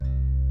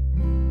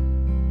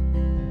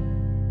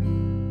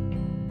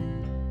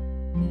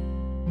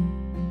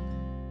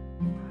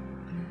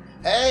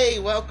Hey,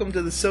 welcome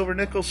to the Silver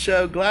Nickel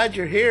Show. Glad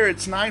you're here.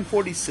 It's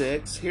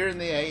 9:46 here in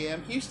the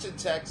AM, Houston,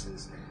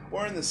 Texas.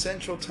 We're in the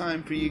central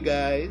time for you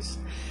guys.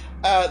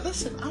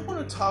 Listen, I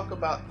want to talk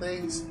about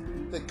things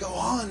that go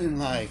on in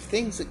life,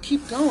 things that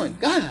keep going.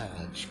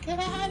 Gosh, get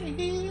out of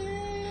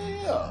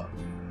here.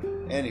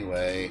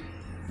 Anyway,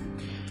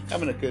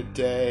 having a good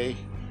day.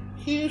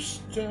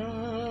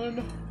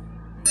 Houston.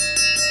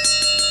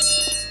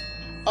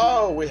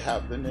 Oh, we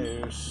have the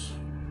news.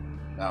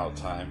 Now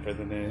time for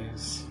the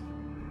news.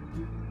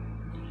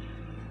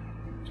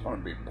 It's going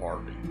to be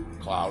partly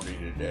cloudy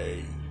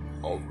today,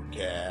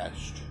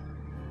 overcast.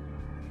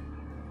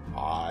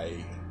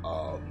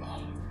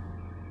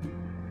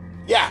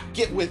 Yeah,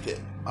 get with it.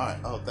 All right.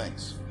 Oh,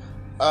 thanks.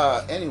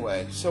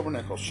 Anyway, Silver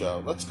Nickel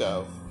Show. Let's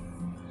go.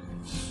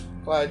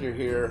 Glad you're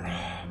here.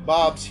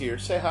 Bob's here.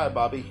 Say hi,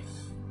 Bobby.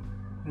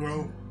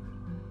 Hello.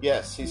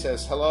 Yes, he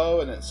says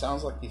hello, and it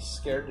sounds like he's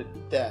scared to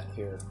death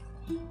here.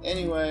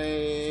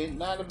 Anyway,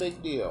 not a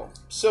big deal.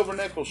 Silver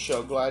Nickel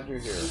Show. Glad you're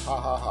here. Ha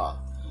ha ha.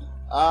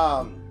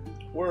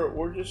 We're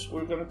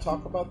going to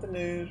talk about the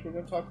news. We're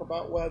going to talk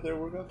about weather.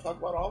 We're going to talk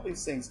about all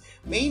these things.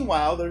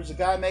 Meanwhile, there's a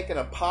guy making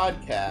a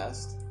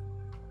podcast.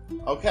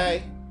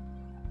 Okay,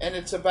 and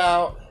it's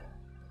about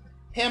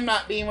him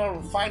not being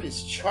able to find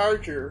his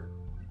charger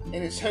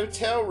in his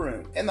hotel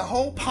room, and the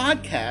whole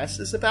podcast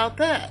is about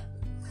that.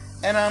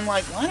 And I'm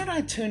like, why did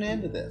I tune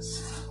into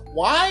this?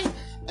 Why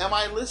am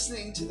I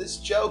listening to this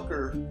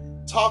joker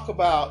talk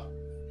about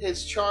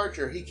his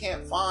charger he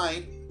can't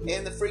find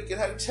in the freaking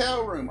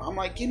hotel room? I'm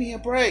like, give me a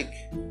break.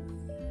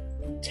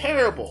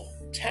 Terrible.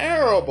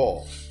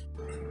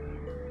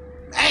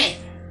 Man.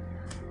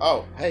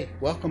 Oh, hey,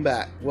 welcome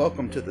back.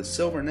 Welcome to the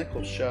Silver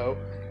Nickel Show.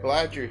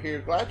 Glad you're here.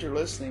 Glad you're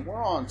listening.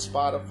 We're on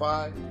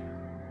Spotify.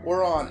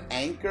 We're on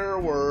Anchor.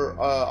 We're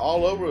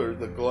all over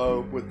the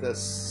globe with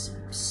this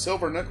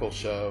Silver Nickel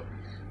Show.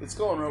 It's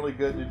going really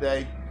good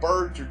today.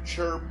 Birds are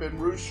chirping,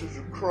 roosters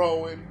are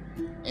crowing,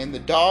 and the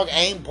dog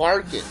ain't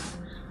barking.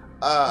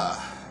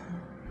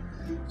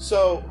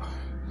 So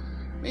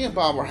me and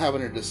Bob were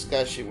having a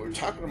discussion. We were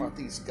talking about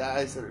these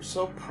guys that are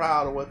so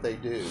proud of what they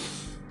do,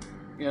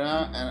 you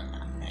know,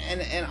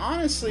 and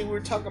honestly, we were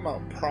talking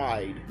about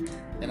pride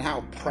and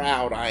how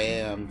proud I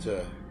am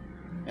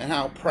and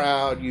how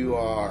proud you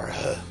are,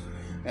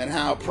 and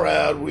how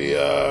proud we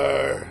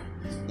are.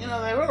 You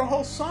know, they wrote a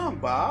whole song,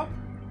 Bob.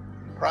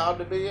 Proud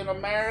to be an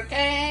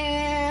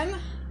American.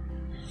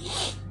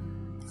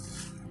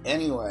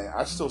 Anyway,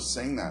 I still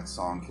sing that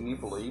song. Can you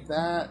believe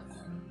that?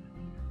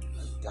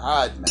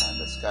 God, man,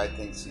 this guy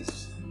thinks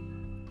he's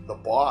the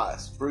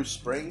boss. Bruce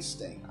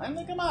Springsteen. I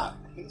look him up.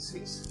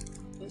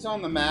 He's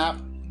on the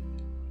map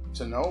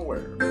to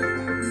nowhere.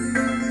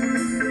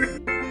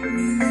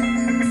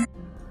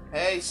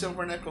 Hey,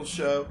 Silver Nickel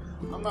Show.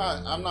 I'm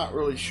not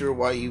really sure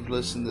why you've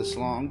listened this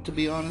long, to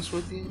be honest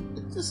with you.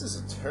 This is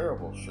a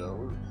terrible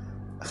show.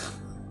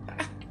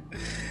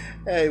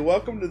 Hey,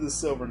 welcome to the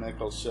Silver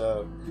Nickel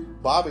Show.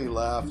 Bobby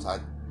left. I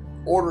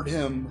ordered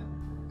him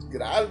to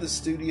get out of the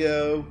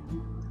studio.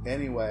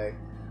 Anyway,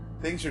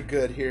 things are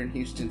good here in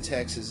Houston,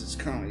 Texas. It's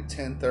currently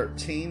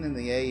 10:13 in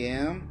the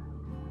AM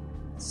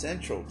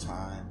Central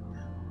Time.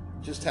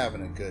 Just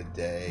having a good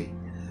day.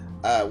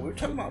 We were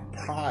talking about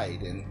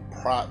pride and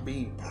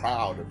being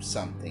proud of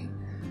something,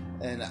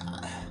 and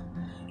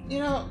you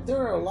know,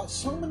 there are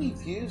so many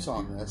views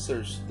on this.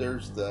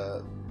 There's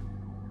the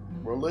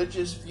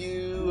religious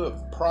view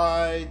of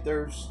pride.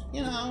 There's,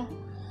 you know,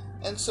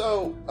 and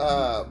so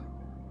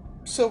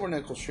Silver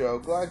Nickel Show.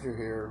 Glad you're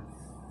here.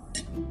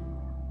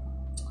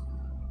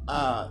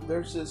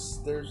 There's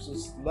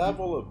this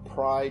level of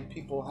pride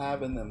people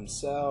have in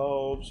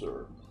themselves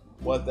or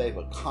what they've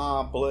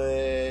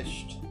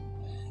accomplished.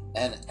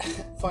 And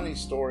funny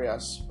story, I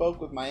spoke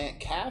with my Aunt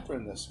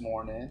Catherine this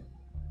morning.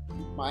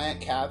 My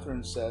Aunt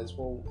Catherine says,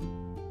 well,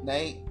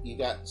 Nate, you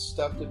got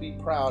stuff to be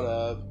proud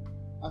of.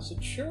 I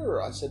said,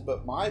 sure. I said,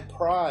 but my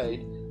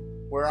pride,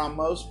 where I'm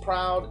most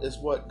proud, is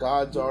what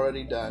God's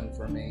already done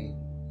for me.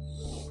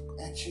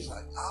 And she's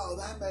like, oh,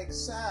 that makes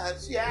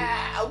sense.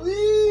 Yeah,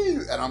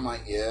 woo! And I'm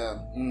like, yeah,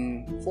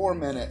 4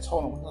 minutes.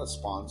 Hold on, let's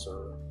sponsor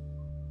her.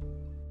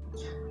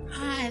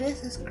 Hi,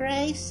 this is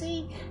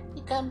Gracie.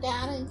 You come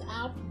down and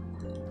I'll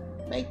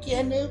make you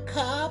a new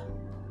cup.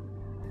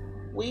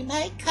 We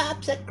make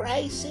cups at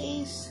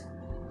Gracie's.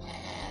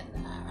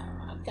 And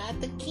I've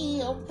got the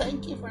key. Oh,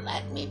 thank you for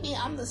letting me be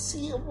on the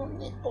Silver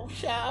Nickel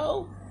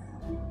Show.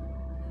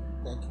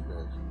 Thank you,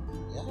 Gracie.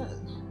 Yes.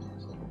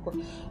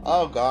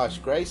 Oh gosh,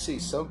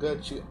 Gracie's so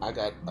good. I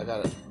got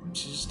it.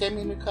 She just gave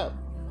me a new cup.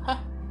 Huh.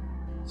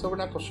 Silver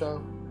Nickel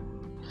Show.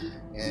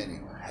 Anyway,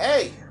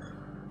 hey,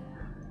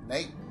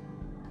 Nate,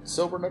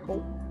 Silver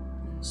Nickel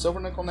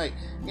Nate.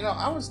 You know,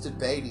 I was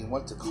debating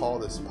what to call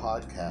this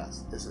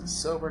podcast. Is it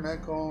Silver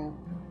Nickel?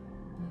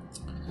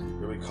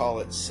 Do we call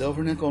it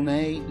Silver Nickel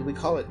Nate? Do we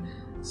call it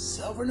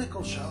Silver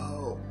Nickel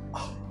Show?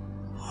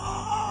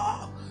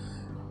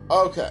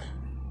 Okay,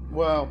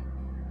 well,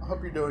 I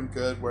hope you're doing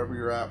good wherever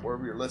you're at,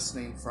 wherever you're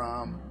listening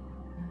from,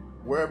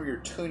 wherever you're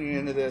tuning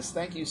into this.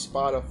 Thank you,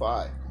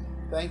 Spotify.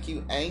 Thank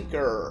you,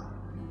 Anchor.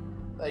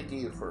 Thank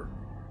you for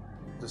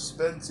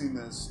dispensing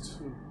this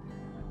to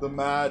the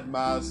mad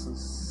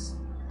masses.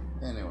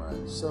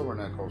 Anyway, Silver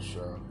Nickel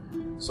Show.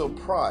 So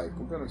pride.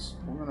 We're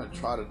gonna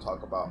try to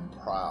talk about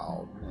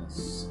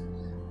proudness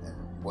and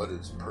what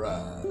is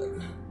pride.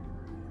 And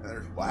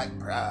there's black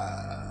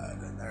pride,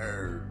 and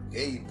there's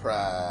gay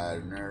pride,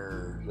 and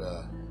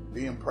there's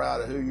being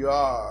proud of who you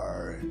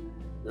are. And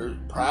there's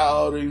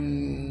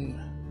prouding,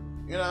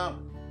 you know.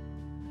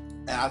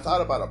 And I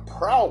thought about a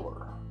prowler.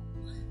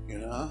 You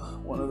know,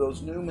 one of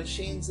those new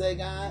machines they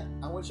got.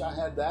 I wish I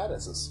had that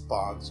as a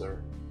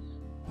sponsor.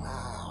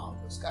 Wow,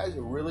 those guys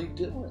are really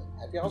doing it.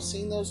 Have y'all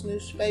seen those new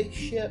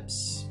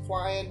spaceships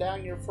flying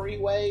down your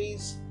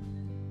freeways?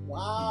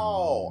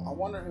 Wow, I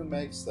wonder who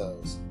makes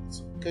those.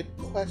 It's a good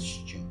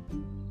question.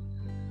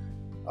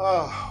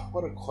 Oh,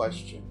 what a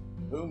question.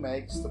 Who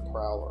makes the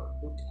prowler?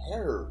 Who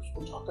cares?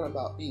 We're talking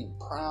about being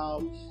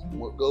proud and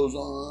what goes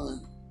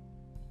on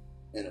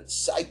in a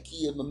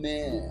psyche of a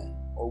man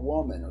or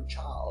woman or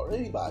child or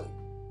anybody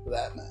for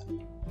that matter.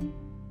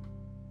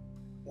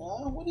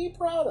 What are you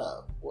proud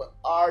of? What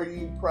are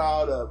you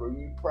proud of? Are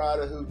you proud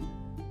of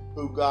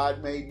who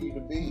God made you to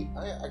be?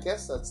 I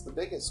guess that's the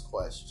biggest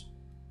question.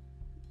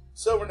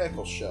 Silver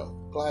Nickel Show.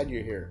 Glad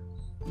you're here.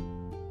 I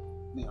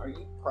mean, are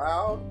you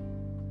proud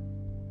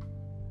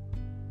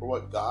for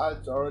what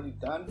God's already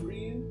done for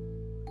you?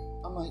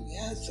 I'm like,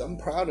 yes, I'm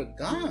proud of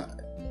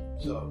God.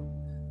 So,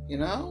 you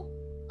know,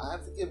 I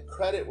have to give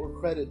credit where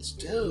credit's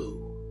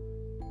due.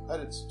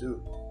 Credit's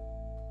due.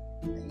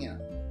 And, you know,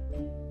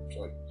 it's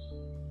like,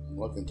 I'm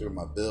looking through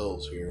my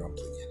bills here. I'm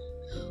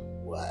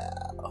thinking,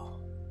 wow,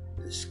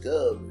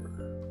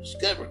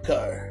 Discover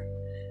car.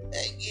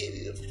 I give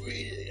you a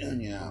free.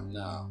 Yeah,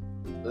 no.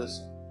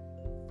 Listen,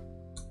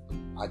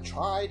 I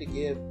try to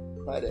give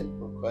credit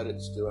where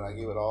credit's due, and I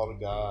give it all to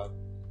God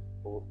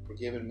for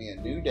giving me a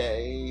new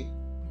day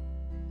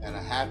and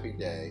a happy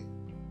day.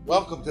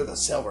 Welcome to the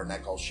Silver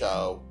Nickel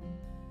Show.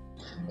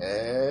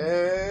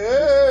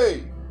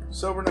 Hey,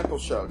 Silver Nickel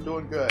Show,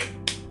 doing good.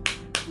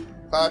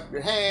 Clap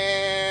your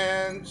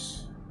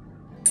hands.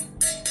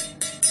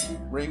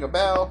 Ring a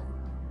bell.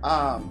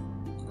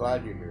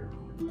 Glad you're here.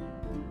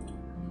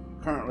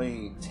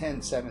 Currently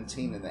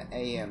 10:17 in the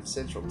a.m.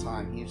 Central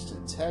Time,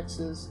 Houston,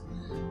 Texas.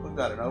 We've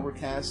got an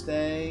overcast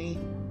day.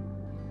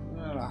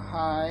 A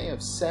high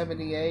of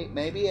 78,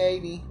 maybe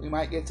 80. We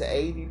might get to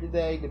 80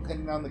 today,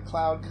 depending on the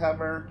cloud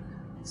cover.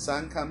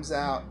 Sun comes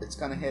out, it's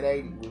going to hit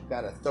 80. We've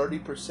got a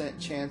 30%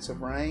 chance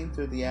of rain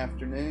through the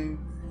afternoon.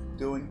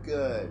 Doing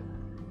good.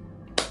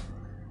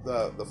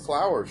 The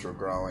flowers are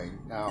growing.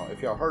 Now,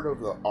 if y'all heard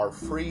of our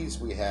freeze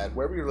we had,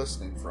 wherever you're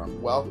listening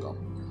from,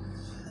 welcome.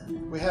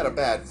 We had a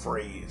bad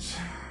freeze.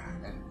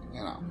 And,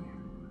 you know,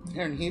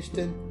 here in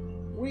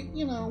Houston,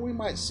 we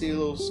might see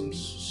some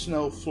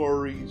snow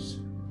flurries,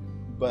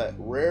 but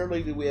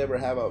rarely do we ever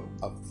have a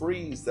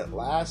freeze that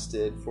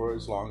lasted for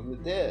as long as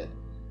it did.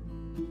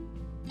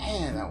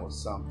 Man, that was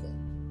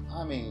something.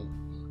 I mean,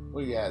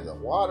 we had the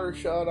water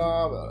shut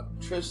off,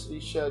 electricity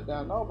shut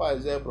down.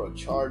 Nobody's able to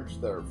charge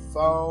their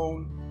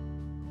phone.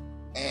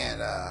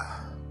 And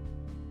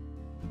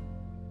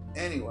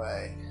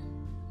anyway,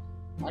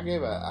 I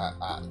gave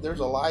there's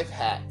a life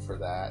hack for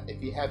that.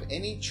 If you have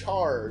any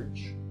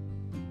charge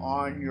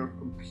on your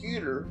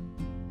computer,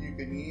 you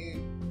can use.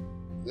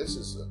 This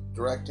is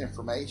direct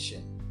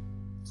information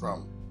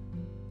from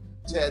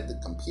Ted, the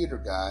computer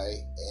guy,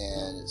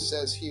 and it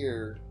says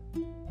here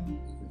you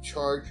can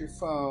charge your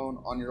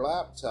phone on your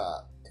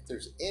laptop if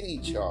there's any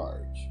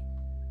charge.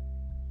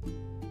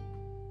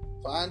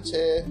 Fine,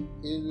 Ted.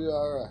 You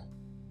are.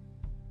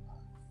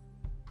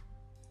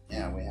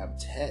 Yeah, we have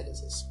Ted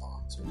as a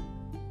sponsor.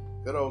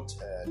 Good old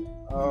Ted.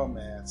 Oh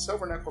man,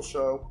 Silver Nickel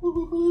Show.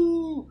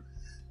 Woo-hoo-hoo.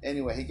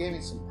 Anyway, he gave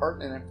me some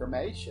pertinent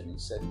information. He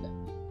said,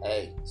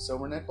 "Hey,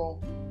 Silver Nickel,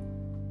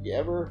 you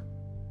ever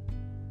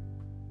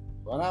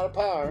run out of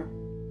power?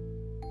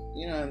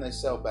 You know, and they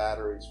sell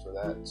batteries for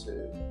that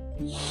too.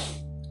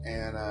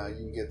 And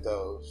you can get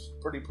those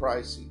pretty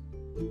pricey,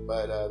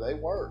 but they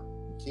work.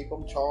 Keep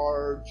them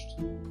charged.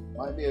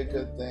 Might be a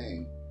good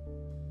thing.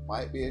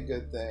 Might be a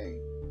good thing.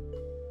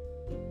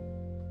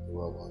 The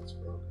robot's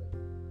broken.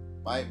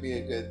 Might be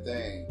a good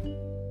thing.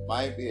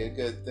 Might be a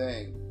good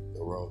thing.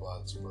 The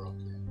robot's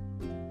broken.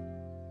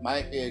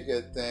 Might be a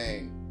good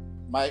thing.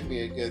 Might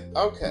be a good...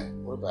 Okay,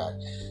 we're back.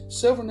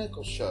 Silver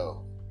Nickel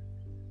Show.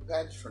 We've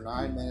had it for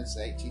 9 minutes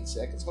and 18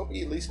 seconds. Hope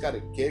you at least got a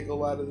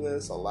giggle out of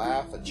this, a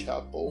laugh, a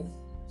chuckle,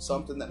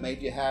 something that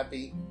made you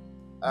happy.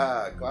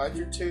 Glad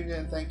you're tuned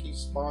in. Thank you,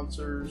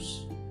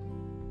 sponsors.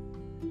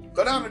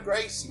 Go down to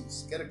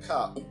Gracie's. Get a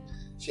cup.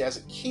 She has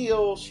a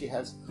keel. She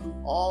has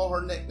all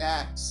her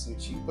knickknacks.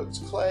 And she puts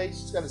clay.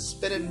 She's got a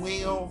spinning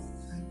wheel.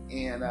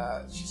 And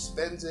she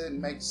spins it and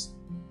makes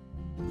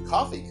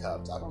coffee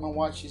cups. I don't know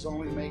why she's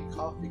only made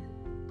coffee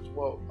cups.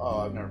 Well,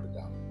 I've never been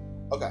down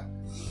there. Okay.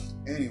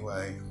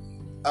 Anyway,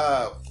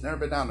 never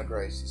been down to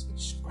Gracie's, but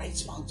she's a great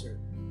sponsor.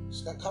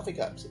 She's got coffee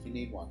cups if you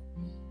need one.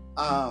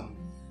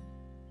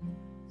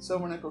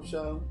 Silver Nickel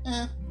Show.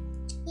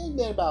 It's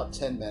been about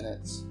 10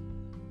 minutes.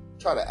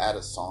 Try to add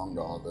a song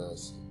to all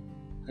this.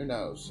 Who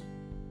knows?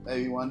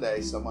 Maybe one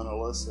day someone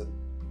will listen.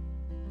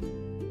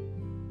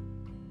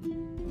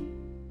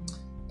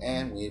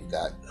 And we've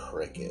got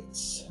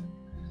crickets.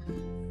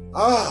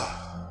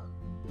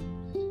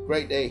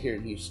 Great day here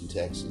in Houston,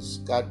 Texas.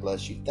 God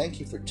bless you. Thank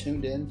you for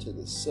tuned in to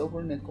the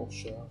Silver Nickel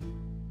Show.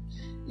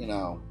 You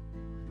know,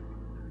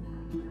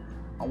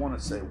 I want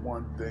to say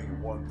one thing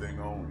and one thing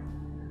only.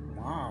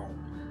 Wow.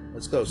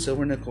 Let's go,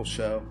 Silver Nickel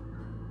Show.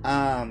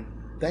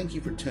 Thank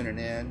you for tuning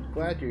in.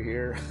 Glad you're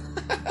here.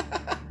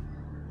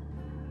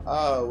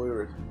 Oh,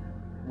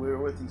 we were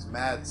with these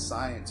mad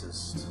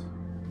scientists,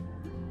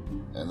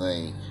 and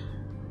they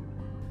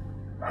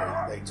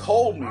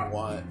told me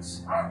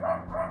once.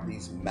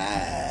 These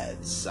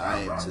mad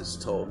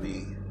scientists told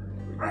me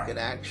you can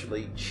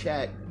actually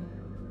check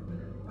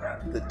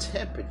the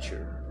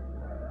temperature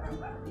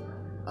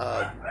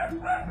of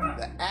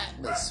the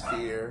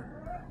atmosphere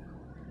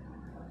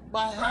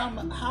by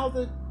how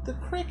the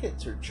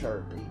crickets are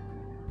chirping.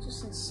 It's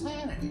just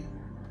insanity.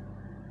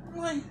 I'm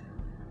like,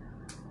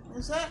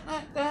 is that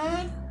not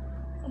good?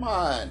 Come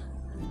on.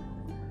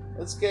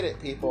 Let's get it,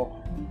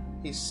 people.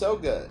 He's so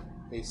good.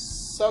 He's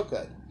so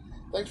good.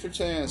 Thanks for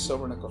tuning in to the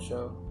Silver Nickel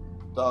Show.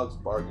 Dogs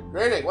barking.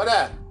 Greeting, what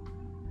up?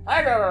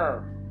 Hi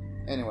there.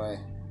 Anyway,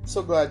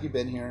 so glad you've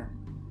been here.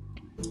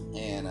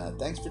 And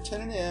thanks for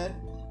tuning in.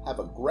 Have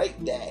a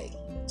great day.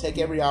 Take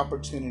every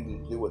opportunity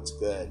to do what's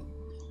good.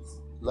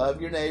 Love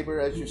your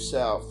neighbor as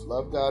yourself.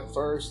 Love God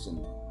first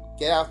and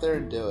get out there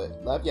and do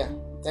it. Love ya.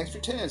 Thanks for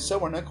tuning in to the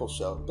Silver Nickel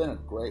Show. It's been a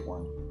great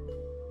one.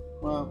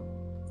 Well,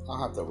 I'll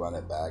have to run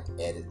it back,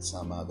 edit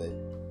some of it.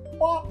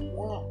 Wah,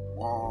 wah,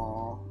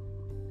 wah.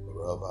 The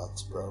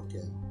robot's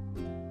broken.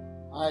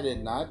 I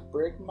did not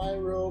break my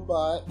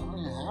robot. I don't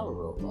even have a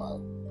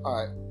robot.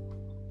 Alright.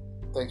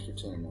 Thanks for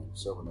tuning in.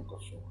 Silver Nickel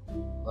Show.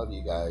 Love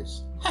you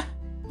guys. Ha!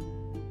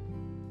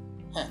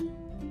 Ha!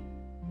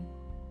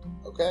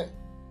 Okay.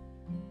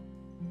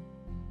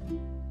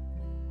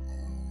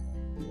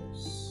 And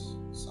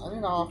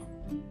signing off.